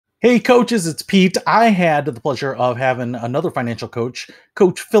Hey, coaches, it's Pete. I had the pleasure of having another financial coach,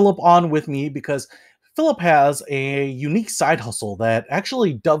 Coach Philip, on with me because Philip has a unique side hustle that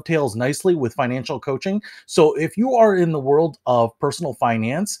actually dovetails nicely with financial coaching. So, if you are in the world of personal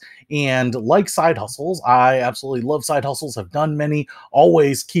finance and like side hustles, I absolutely love side hustles, have done many,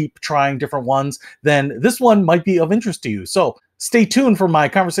 always keep trying different ones, then this one might be of interest to you. So, stay tuned for my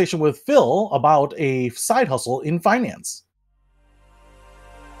conversation with Phil about a side hustle in finance.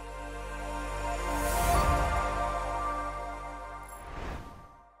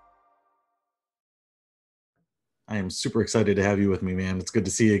 I am super excited to have you with me, man. It's good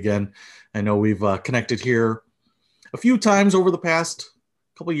to see you again. I know we've connected here a few times over the past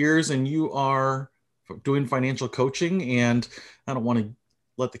couple of years, and you are doing financial coaching. And I don't want to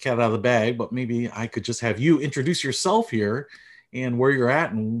let the cat out of the bag, but maybe I could just have you introduce yourself here and where you're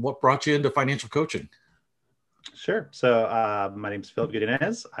at and what brought you into financial coaching. Sure. So my name is Philip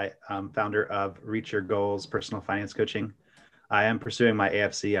Gutierrez. I am founder of Reach Your Goals Personal Finance Coaching. I am pursuing my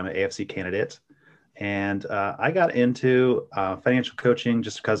AFC. I'm an AFC candidate. And I got into financial coaching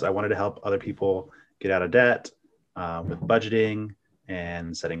just because I wanted to help other people get out of debt with budgeting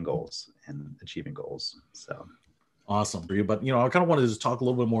and setting goals and achieving goals. So Awesome for you, but I kind of wanted to just talk a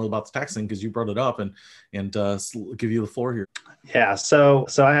little bit more about the tax thing because you brought it up and give you the floor here. yeah, so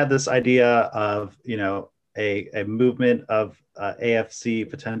I had this idea of a movement of AFC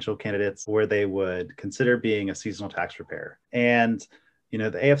potential candidates where they would consider being a seasonal tax preparer. And the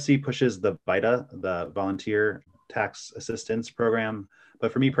AFC pushes the VITA, the Volunteer Tax Assistance Program.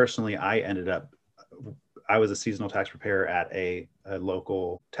 But for me personally, I was a seasonal tax preparer at a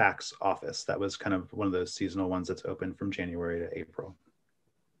local tax office that was kind of one of those seasonal ones that's open from January to April.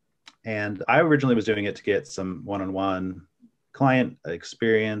 And I originally was doing it to get some one-on-one client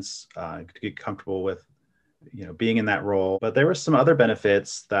experience, to get comfortable with being in that role. But there were some other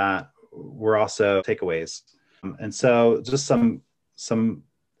benefits that were also takeaways. And so just some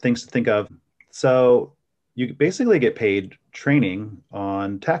things to think of. So you basically get paid training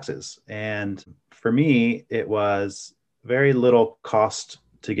on taxes. And for me, it was very little cost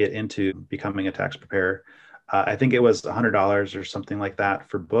to get into becoming a tax preparer. I think it was $100 or something like that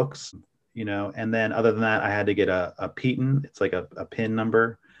for books, and then other than that, I had to get a PETN. It's like a PIN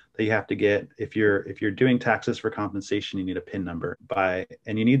number that you have to get if you're doing taxes for compensation. You need a PIN number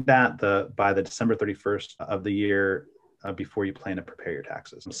and you need that by the December 31st of the year before you plan to prepare your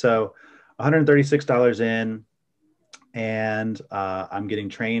taxes. So $136 in, and I'm getting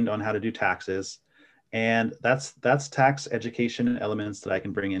trained on how to do taxes. And that's tax education elements that I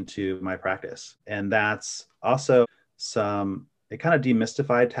can bring into my practice. And that's also it kind of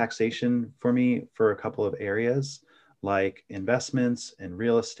demystified taxation for me for a couple of areas like investments and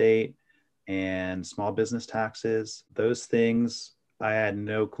real estate and small business taxes. Those things, I had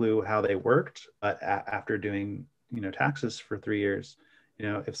no clue how they worked, but after doing, taxes for 3 years,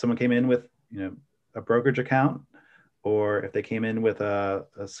 if someone came in with, a brokerage account, or if they came in with a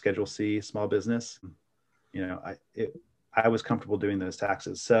Schedule C small business, I was comfortable doing those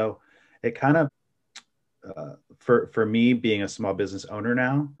taxes. So it kind of, for me being a small business owner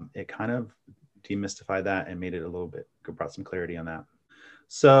now, it kind of demystified that and made it a little bit, brought some clarity on that.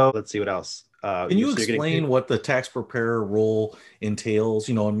 So let's see what else. Can you So you're getting explain paid. what the tax preparer role entails,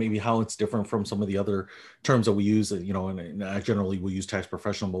 and maybe how it's different from some of the other terms that we use, and I generally we use tax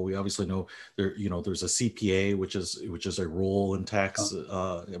professional, but we obviously know there's a CPA, which is a role in tax,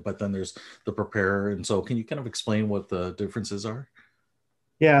 but then there's the preparer. And so can you kind of explain what the differences are?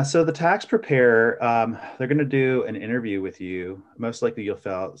 Yeah, so the tax preparer, they're going to do an interview with you. Most likely, you'll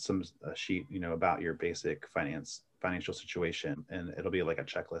fill out a sheet, about your basic financial situation, and it'll be like a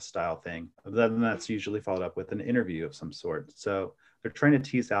checklist style thing. Then that's usually followed up with an interview of some sort. So they're trying to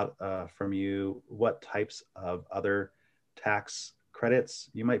tease out from you what types of other tax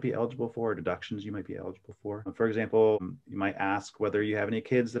credits you might be eligible for, deductions you might be eligible for. For example, you might ask whether you have any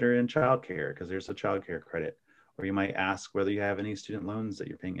kids that are in childcare, because there's a childcare credit. Or you might ask whether you have any student loans that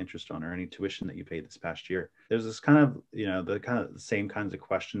you're paying interest on, or any tuition that you paid this past year. There's this kind of, the same kinds of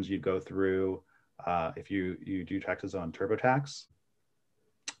questions you'd go through if you do taxes on TurboTax.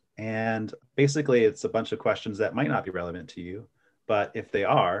 And basically, it's a bunch of questions that might not be relevant to you, but if they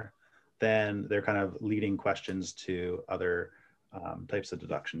are, then they're kind of leading questions to other types of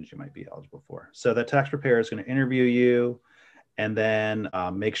deductions you might be eligible for. So the tax preparer is going to interview you, and then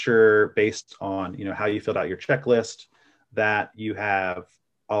make sure, based on how you filled out your checklist, that you have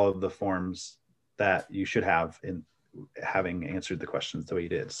all of the forms that you should have in having answered the questions the way you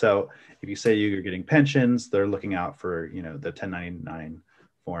did. So if you say you're getting pensions, they're looking out for the 1099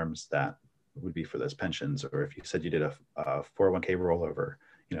 forms that would be for those pensions. Or if you said you did a 401k rollover,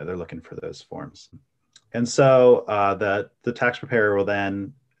 they're looking for those forms. And so the tax preparer will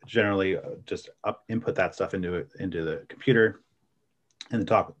then generally just input that stuff into the computer, and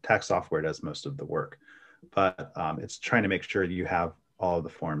the tax software does most of the work. But it's trying to make sure you have all of the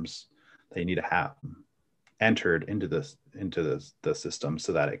forms that you need to have entered into the system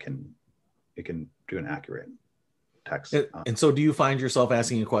so that it can do an accurate tax. And so do you find yourself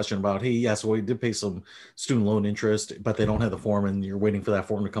asking a question about, hey, yes, well, we did pay some student loan interest, but they don't have the form, and you're waiting for that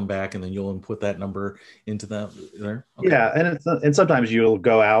form to come back, and then you'll input that number into that there? Okay. Yeah, and sometimes you'll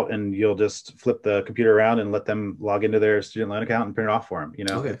go out and you'll just flip the computer around and let them log into their student loan account and print it off for them.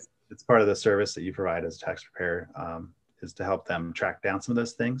 Okay. It's part of the service that you provide as a tax preparer, is to help them track down some of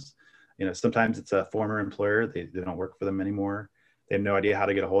those things. Sometimes it's a former employer, they don't work for them anymore. They have no idea how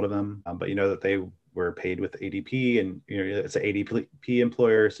to get a hold of them, but that they were paid with ADP, and it's an ADP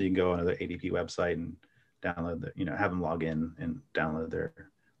employer, so you can go onto the ADP website and download have them log in and download their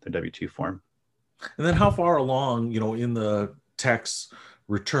W-2 form. And then how far along, in the tax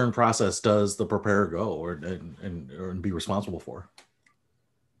return process does the preparer go or be responsible for?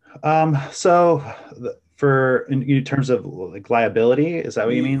 So in terms of like liability, is that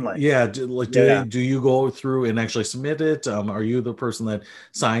what you mean? Do you go through and actually submit it? Are you the person that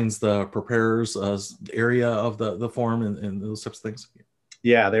signs the preparer's area of the form and those types of things?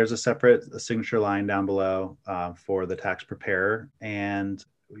 Yeah, there's a separate signature line down below for the tax preparer, and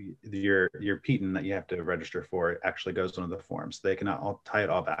your PETN that you have to register for actually goes into the form, so they can all tie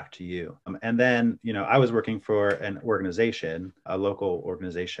it all back to you. And then I was working for an organization, a local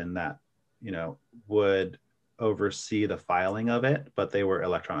organization that would oversee the filing of it, but they were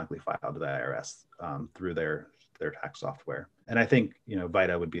electronically filed to the IRS through their tax software. And I think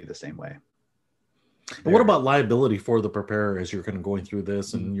VITA would be the same way. And what about liability for the preparer as you're kind of going through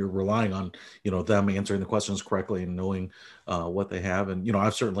this and you're relying on, them answering the questions correctly and knowing what they have? And,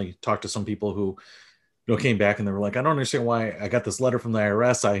 I've certainly talked to some people who, came back and they were like, I don't understand why I got this letter from the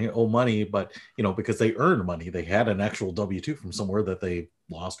IRS. I owe money, but, because they earned money, they had an actual W-2 from somewhere that they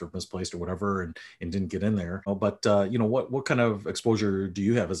lost or misplaced or whatever and didn't get in there. But, what kind of exposure do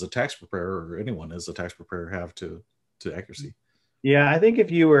you have as a tax preparer, or anyone as a tax preparer have to accuracy? Yeah, I think if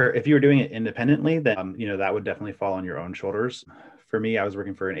you were doing it independently, then that would definitely fall on your own shoulders. For me, I was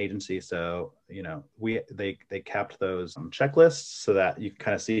working for an agency, so they kept those checklists so that you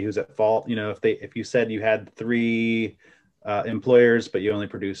kind of see who's at fault. If you said you had 3 employers but you only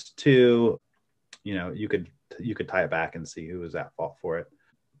produced 2, you could tie it back and see who was at fault for it.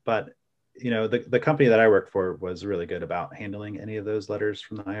 But the company that I worked for was really good about handling any of those letters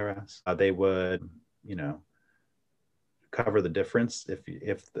from the IRS. They would cover the difference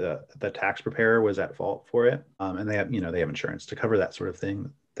if the tax preparer was at fault for it, and they have insurance to cover that sort of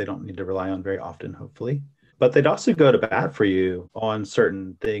thing. They don't need to rely on very often, hopefully. But they'd also go to bat for you on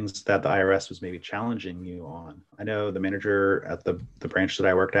certain things that the IRS was maybe challenging you on. I know the manager at the branch that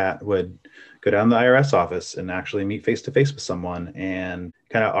I worked at would go down to the IRS office and actually meet face to face with someone and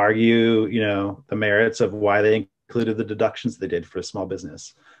kind of argue the merits of why they included the deductions they did for a small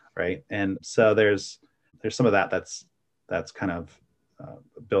business, right? And so there's some of that's kind of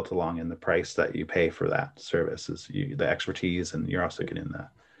built along in the price that you pay for that service, is the expertise, and you're also getting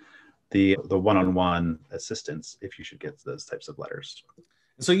the one-on-one assistance if you should get those types of letters.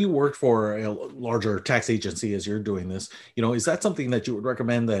 So you work for a larger tax agency as you're doing this. Is that something that you would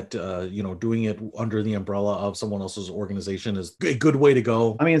recommend, that doing it under the umbrella of someone else's organization is a good way to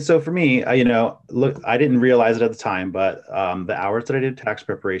go? I mean, so for me, look, I didn't realize it at the time, but the hours that I did tax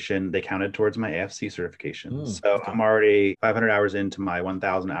preparation, they counted towards my AFC certification. So okay. I'm already 500 hours into my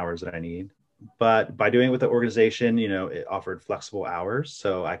 1,000 hours that I need. But by doing it with the organization, it offered flexible hours,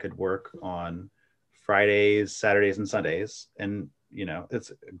 so I could work on Fridays, Saturdays, and Sundays, and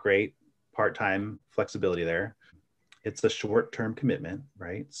it's a great part-time flexibility there. It's a short-term commitment,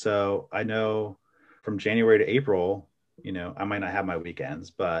 right? So I know from January to April, I might not have my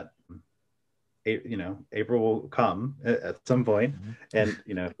weekends, but April will come at some point. And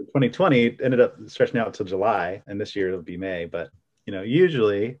 2020 it ended up stretching out to July, and this year it'll be May. But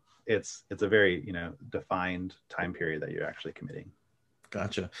usually it's a very defined time period that you're actually committing.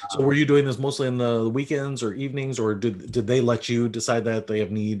 Gotcha. So were you doing this mostly in the weekends or evenings, or did they let you decide that they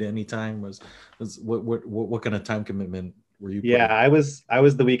have need any time? What kind of time commitment were you putting? Yeah, I was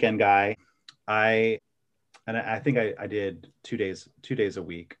the weekend guy. I think I did 2 days a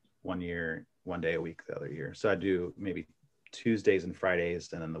week one year, 1 day a week the other year. So I do maybe Tuesdays and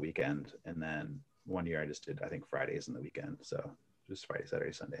Fridays and then the weekend. And then one year I just did, I think, Fridays and the weekend. So just Friday,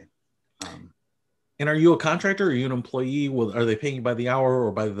 Saturday, Sunday. And are you a contractor? Are you an employee? Are they paying you by the hour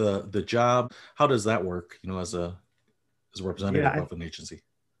or by the job? How does that work? As a representative of an agency?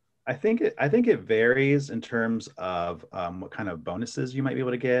 I think it varies in terms of what kind of bonuses you might be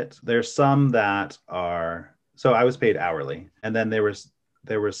able to get. There's some that are, so I was paid hourly, and then there was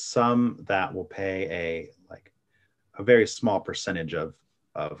some that will pay a very small percentage of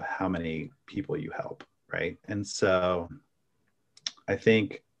how many people you help, right? And so I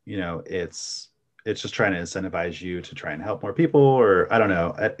think, it's just trying to incentivize you to try and help more people, or I don't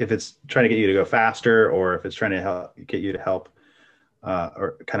know if it's trying to get you to go faster, or if it's trying to get you to help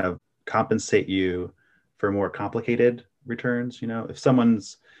or kind of compensate you for more complicated returns. If someone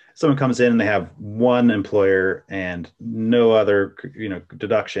comes in and they have one employer and no other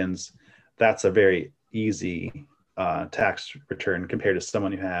deductions, that's a very easy tax return compared to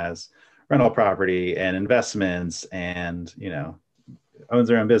someone who has rental property and investments and owns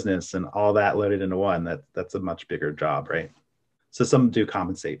their own business and all that loaded into one. That's a much bigger job, right? So some do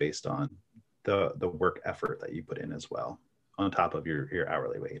compensate based on the work effort that you put in as well, on top of your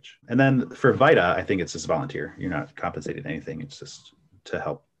hourly wage. And then for VITA, I think it's just volunteer. You're not compensated anything. It's just to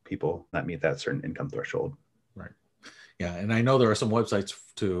help people that meet that certain income threshold. Right. Yeah, and I know there are some websites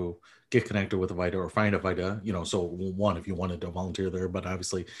to get connected with a VITA or find a VITA, so one, if you wanted to volunteer there, but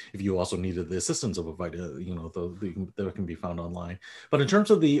obviously if you also needed the assistance of a VITA, that can be found online. But in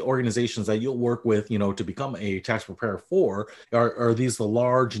terms of the organizations that you'll work with, to become a tax preparer for, are these the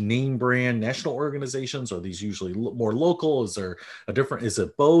large name brand national organizations? Are these usually more local? Is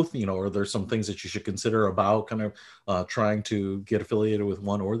it both? Are there some things that you should consider about kind of trying to get affiliated with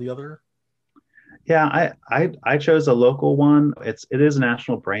one or the other? Yeah, I chose a local one. It is a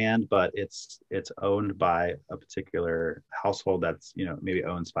national brand, but it's owned by a particular household that's maybe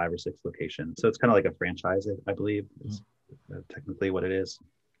owns 5 or 6 locations. So it's kind of like a franchise, I believe, is technically what it is.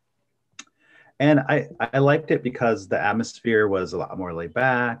 And I liked it because the atmosphere was a lot more laid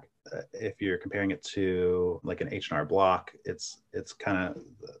back. If you're comparing it to like an H&R Block, it's kind of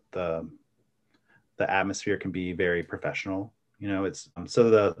the atmosphere can be very professional. It's so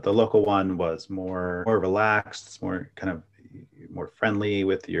the local one was more relaxed. It's more kind of more friendly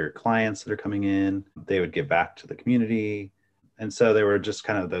with your clients that are coming in. They would give back to the community, and so there were just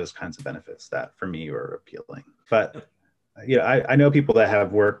kind of those kinds of benefits that for me were appealing. But I know people that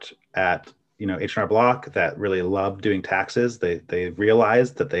have worked at H&R Block that really love doing taxes. They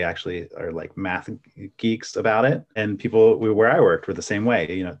realized that they actually are like math geeks about it, and people where I worked were the same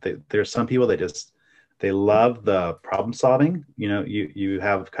way. There's some people they love the problem solving. You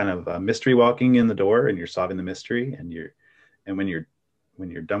have kind of a mystery walking in the door, and you're solving the mystery, and when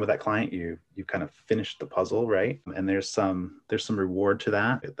you're done with that client, you've kind of finished the puzzle, right? And there's some reward to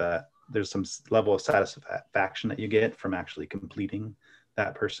that there's some level of satisfaction that you get from actually completing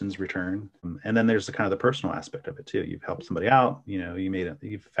that person's return. And then there's the kind of the personal aspect of it too. You've helped somebody out,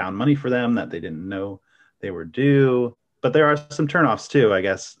 you've found money for them that they didn't know they were due. But there are some turnoffs too, I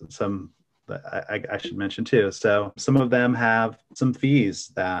guess, some that I should mention too. So some of them have some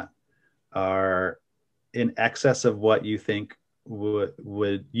fees that are in excess of what you think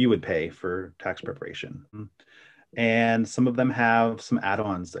you would pay for tax preparation. And some of them have some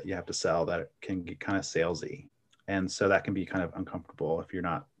add-ons that you have to sell that can get kind of salesy. And so that can be kind of uncomfortable if you're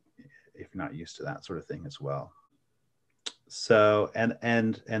not used to that sort of thing as well. So and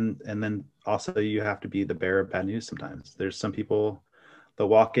then also you have to be the bearer of bad news sometimes. There's some people, they'll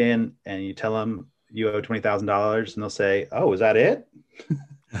walk in and you tell them you owe $20,000 and they'll say, "Oh, is that it?"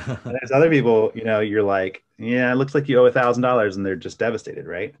 And there's other people, you're like, "Yeah, it looks like you owe $1,000," and they're just devastated,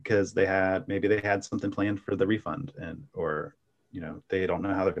 right? Because maybe they had something planned for the refund, or they don't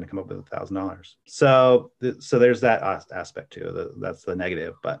know how they're going to come up with $1,000. So there's that aspect too. That's the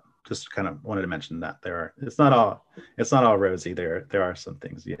negative, but just kind of wanted to mention that it's not all rosy. There are some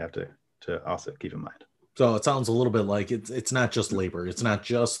things you have to also keep in mind. So it sounds a little bit like it's not just labor. It's not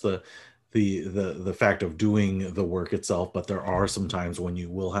just the fact of doing the work itself, but there are some times when you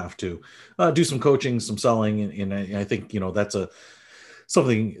will have to do some coaching, some selling, and I think that's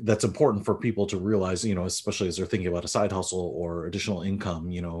something that's important for people to realize. Especially as they're thinking about a side hustle or additional income.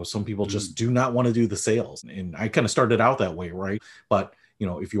 Some people just do not want to do the sales, and I kind of started out that way, right? But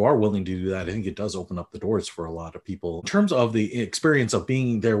if you are willing to do that, I think it does open up the doors for a lot of people. In terms of the experience of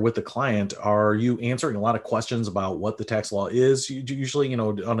being there with the client, are you answering a lot of questions about what the tax law is? Usually,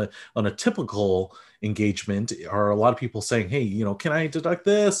 on a typical engagement, are a lot of people saying, "Hey, can I deduct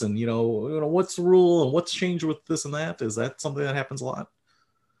this?" And what's the rule and what's changed with this and that? Is that something that happens a lot?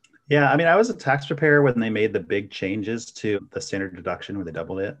 Yeah, I mean, I was a tax preparer when they made the big changes to the standard deduction where they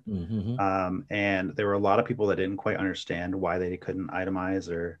doubled it. Mm-hmm. And there were a lot of people that didn't quite understand why they couldn't itemize,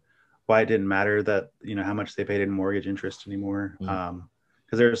 or why it didn't matter that, how much they paid in mortgage interest anymore. Mm-hmm.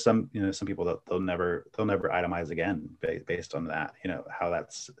 because there's some, some people that they'll never itemize again based on that, how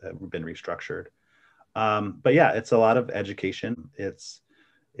that's been restructured. But yeah, it's a lot of education. I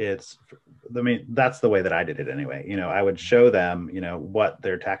mean, that's the way that I did it anyway. I would show them, what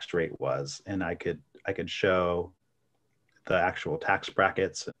their tax rate was, and I could show the actual tax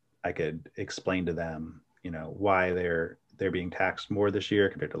brackets. I could explain to them, why they're being taxed more this year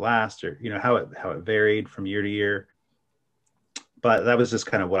compared to last, or how it varied from year to year. But that was just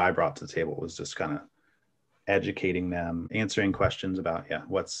kind of what I brought to the table, was just kind of educating them, answering questions about,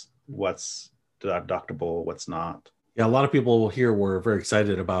 what's deductible, what's not. Yeah, a lot of people here were very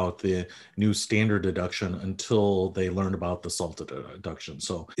excited about the new standard deduction until they learned about the SALT deduction.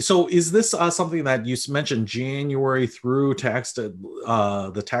 So is this something that you mentioned January through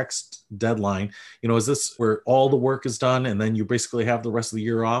the tax deadline? Is this where all the work is done and then you basically have the rest of the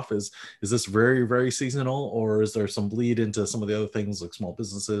year off? Is this very, very seasonal, or is there some bleed into some of the other things like small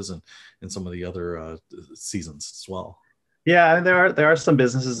businesses and some of the other seasons as well? Yeah, and there are some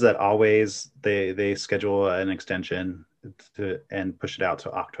businesses that always they schedule an extension and push it out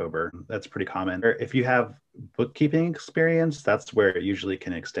to October. That's pretty common. Or if you have bookkeeping experience, that's where it usually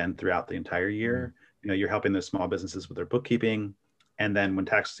can extend throughout the entire year. You're helping those small businesses with their bookkeeping, and then when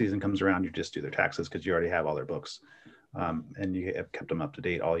tax season comes around, you just do their taxes because you already have all their books, and you have kept them up to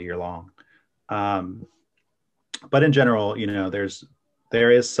date all year long. But in general,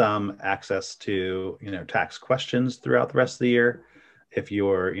 there is some access to, tax questions throughout the rest of the year. If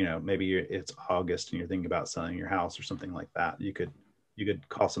you're, it's August and you're thinking about selling your house or something like that, you could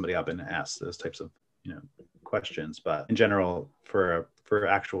call somebody up and ask those types of, questions. But in general, for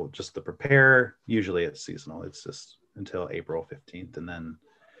actual just the preparer, usually it's seasonal. It's just until April 15th, and then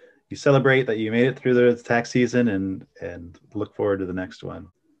you celebrate that you made it through the tax season and look forward to the next one.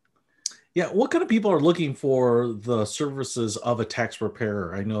 Yeah, what kind of people are looking for the services of a tax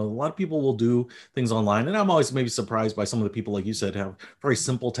preparer? I know a lot of people will do things online, and I'm always maybe surprised by some of the people, like you said, have very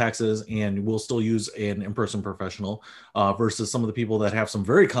simple taxes and will still use an in-person professional versus some of the people that have some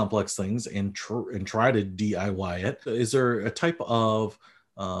very complex things and try to DIY it. Is there a type of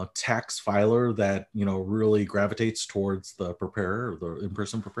tax filer that really gravitates towards the preparer, or the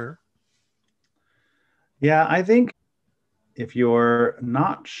in-person preparer? Yeah, I think if you're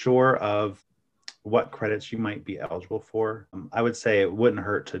not sure of what credits you might be eligible for, I would say it wouldn't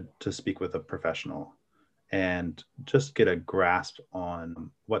hurt to speak with a professional and just get a grasp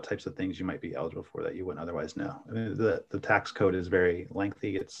on what types of things you might be eligible for that you wouldn't otherwise know. I mean, the tax code is very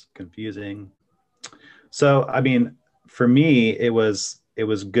lengthy, it's confusing. So, I mean, for me, it was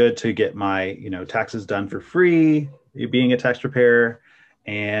good to get my, taxes done for free, being a tax preparer,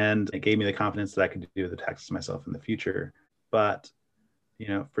 and it gave me the confidence that I could do the taxes myself in the future. But,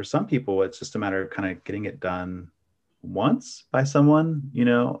 for some people, it's just a matter of kind of getting it done once by someone,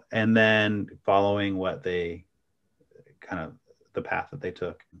 and then following what they kind of the path that they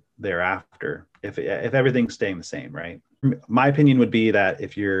took thereafter. If everything's staying the same, right? My opinion would be that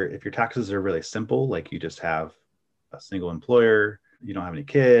if your taxes are really simple, like you just have a single employer, you don't have any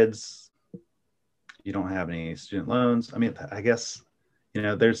kids, you don't have any student loans. I mean, I guess,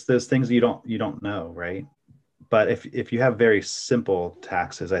 there's those things you don't know, right? But if you have very simple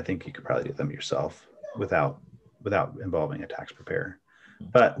taxes, I think you could probably do them yourself without involving a tax preparer.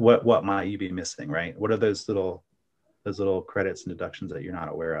 But what might you be missing, right? What are those little credits and deductions that you're not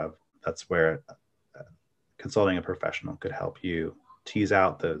aware of? That's where consulting a professional could help you tease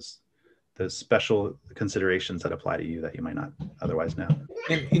out those special considerations that apply to you that you might not otherwise know.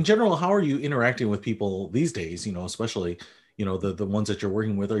 And in general, how are you interacting with people these days? Especially the ones that you're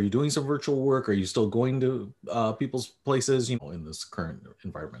working with. Are you doing some virtual work? Are you still going to people's places, in this current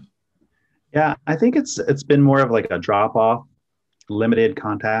environment? Yeah, I think it's been more of like a drop off, limited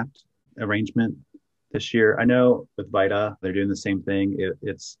contact arrangement this year. I know with Vita, they're doing the same thing.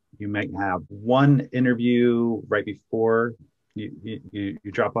 It's you might have one interview right before you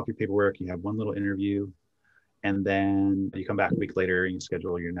drop off your paperwork. You have one little interview, and then you come back a week later and you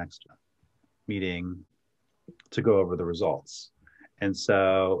schedule your next meeting to go over the results. And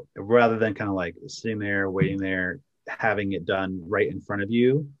so rather than kind of like sitting there, waiting there, having it done right in front of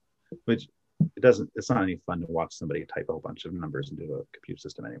you, which it's not any fun to watch somebody type a whole bunch of numbers into a computer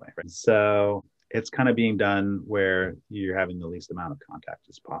system anyway. Right? So it's kind of being done where you're having the least amount of contact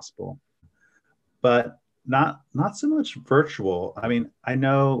as possible, but not so much virtual. I mean, I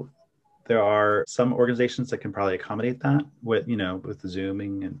know there are some organizations that can probably accommodate that with the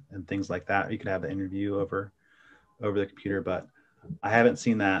Zooming and things like that. You could have the interview over the computer, but I haven't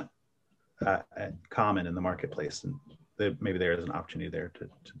seen that common in the marketplace, and maybe there is an opportunity there to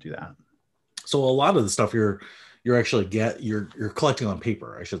do that. So a lot of the stuff you're actually you're collecting on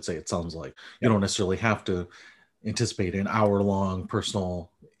paper, I should say. It sounds like you don't necessarily have to anticipate an hour-long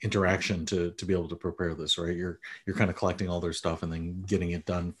personal interaction to be able to prepare this, right? You're kind of collecting all their stuff and then getting it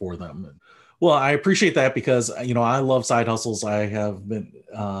done for them. And, well, I appreciate that because I love side hustles. I have been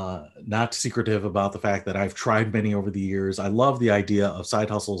not secretive about the fact that I've tried many over the years. I love the idea of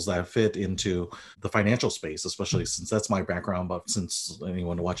side hustles that fit into the financial space, especially since that's my background. But since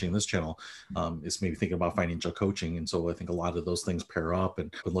anyone watching this channel is maybe thinking about financial coaching, and so I think a lot of those things pair up.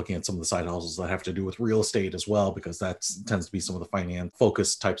 And been looking at some of the side hustles that have to do with real estate as well, because that tends to be some of the finance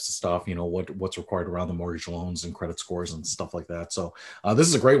focused types of stuff. What's required around the mortgage loans and credit scores and stuff like that. So this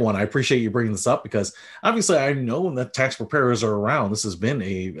is a great one. I appreciate you bringing this up because obviously I know that tax preparers are around. This has been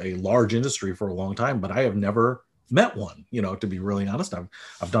a large industry for a long time, but I have never met one, to be really honest.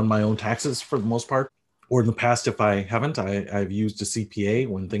 I've done my own taxes for the most part. Or in the past, if I haven't, I've used a CPA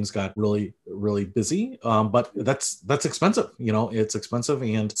when things got really, really busy. But that's expensive. It's expensive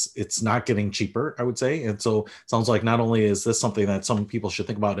and it's not getting cheaper, I would say. And so it sounds like not only is this something that some people should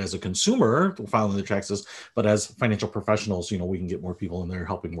think about as a consumer filing their taxes, but as financial professionals, we can get more people in there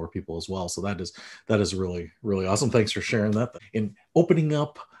helping more people as well. So that is really, really awesome. Thanks for sharing that and opening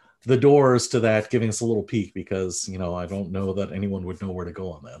up the doors to that, giving us a little peek, because I don't know that anyone would know where to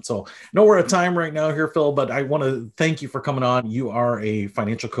go on that. So we're at time right now here, Phil, but I want to thank you for coming on. You are a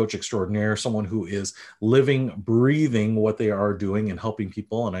financial coach extraordinaire, someone who is living, breathing what they are doing and helping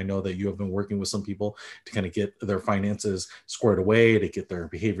people. And I know that you have been working with some people to kind of get their finances squared away, to get their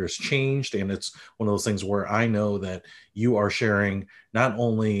behaviors changed. And it's one of those things where I know that you are sharing not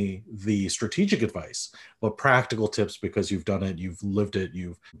only the strategic advice, but practical tips, because you've done it, you've lived it,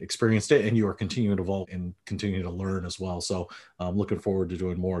 you've experienced it, and you are continuing to evolve and continue to learn as well. So I'm looking forward to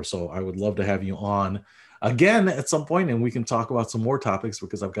doing more. So I would love to have you on again at some point, and we can talk about some more topics,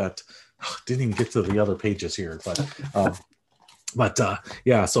 because didn't even get to the other pages here, but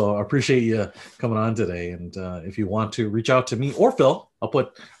yeah, so I appreciate you coming on today. And if you want to reach out to me or Phil, I'll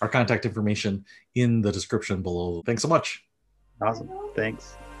put our contact information in the description below. Thanks so much. Awesome.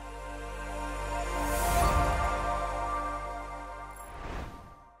 Thanks.